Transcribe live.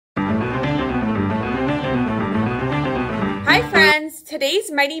friends,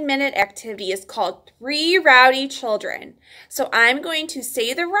 today's Mighty Minute activity is called 3 Rowdy Children. So I'm going to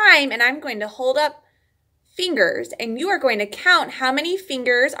say the rhyme and I'm going to hold up fingers and you are going to count how many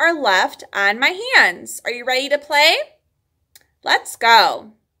fingers are left on my hands. Are you ready to play? Let's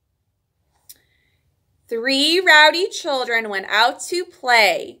go. 3 rowdy children went out to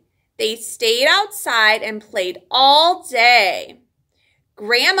play. They stayed outside and played all day.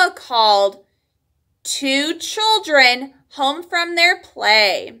 Grandma called 2 children home from their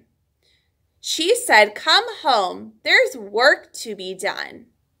play. She said, "Come home, there's work to be done."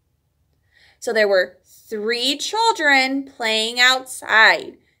 So there were 3 children playing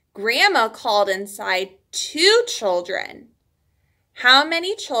outside. Grandma called inside 2 children. How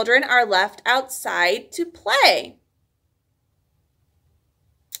many children are left outside to play?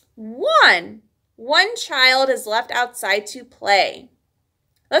 1. 1 child is left outside to play.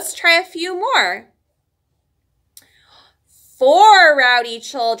 Let's try a few more. 4 rowdy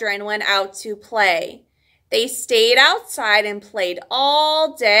children went out to play. They stayed outside and played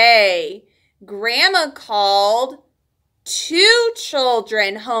all day. Grandma called 2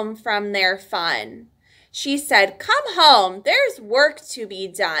 children home from their fun. She said, "Come home, there's work to be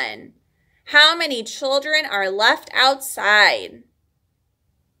done." How many children are left outside?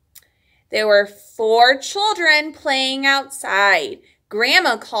 There were 4 children playing outside.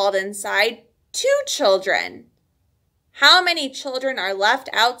 Grandma called inside 2 children. How many children are left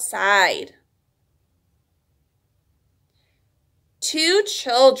outside? 2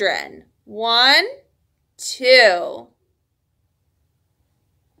 children. 1, 2.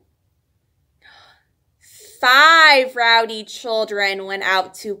 5 rowdy children went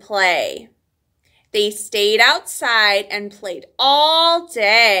out to play. They stayed outside and played all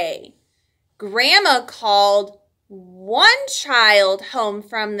day. Grandma called 1 child home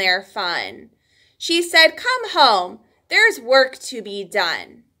from their fun. She said, "Come home, there's work to be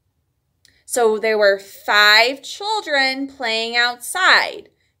done." So there were 5 children playing outside.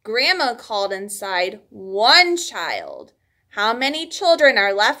 Grandma called inside 1 child. How many children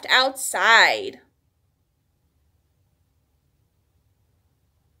are left outside?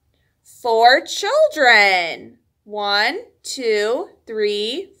 4 children. 1, 2,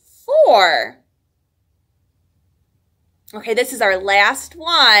 3, 4. Okay, this is our last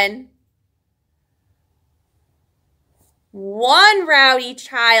one. 1 rowdy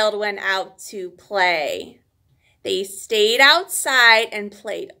child went out to play. They stayed outside and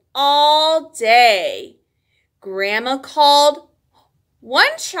played all day. Grandma called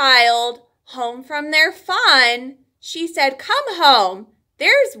 1 child home from their fun. She said, "Come home,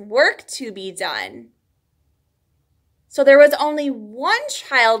 there's work to be done." So there was only 1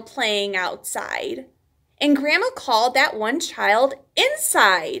 child playing outside, and Grandma called that 1 child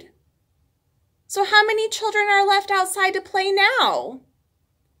inside. So how many children are left outside to play now?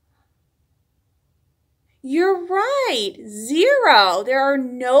 You're right, 0. There are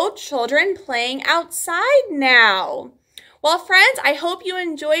no children playing outside now. Well, friends, I hope you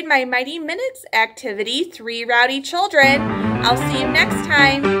enjoyed my Mighty Minutes activity, 3 Rowdy Children. I'll see you next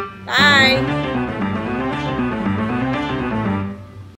time. Bye.